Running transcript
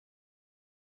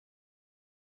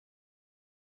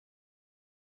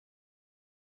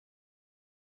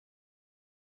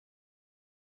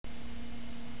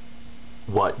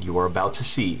What you are about to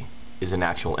see is an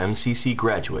actual MCC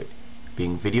graduate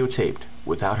being videotaped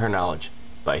without her knowledge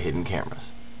by hidden cameras.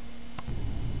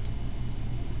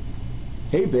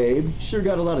 Hey babe, sure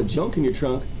got a lot of junk in your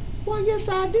trunk. Well, yes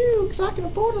I do, because I can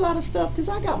afford a lot of stuff, because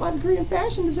I got my degree in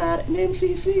fashion design at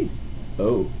MCC.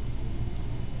 Oh.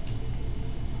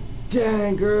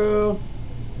 Dang girl,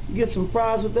 you get some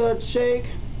fries with that shake?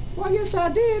 Well, yes I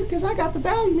did, because I got the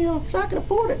value meal, because I can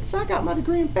afford it, because I got my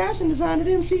degree in fashion design at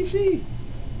MCC.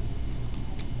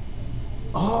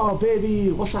 Oh baby,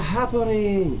 what's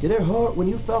happening? Did it hurt when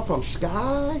you fell from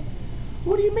sky?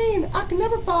 What do you mean? I can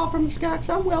never fall from the sky because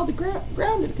I'm well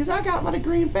grounded because I got my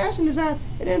degree in fashion design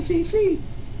at MCC.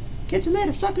 Catch you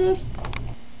later, suckers.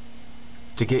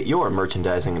 To get your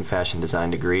merchandising and fashion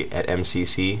design degree at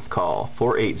MCC, call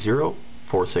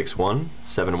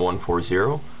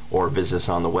 480-461-7140 or visit us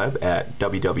on the web at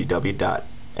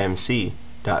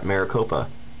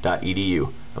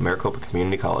www.mc.maricopa.edu, a Maricopa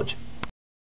Community College.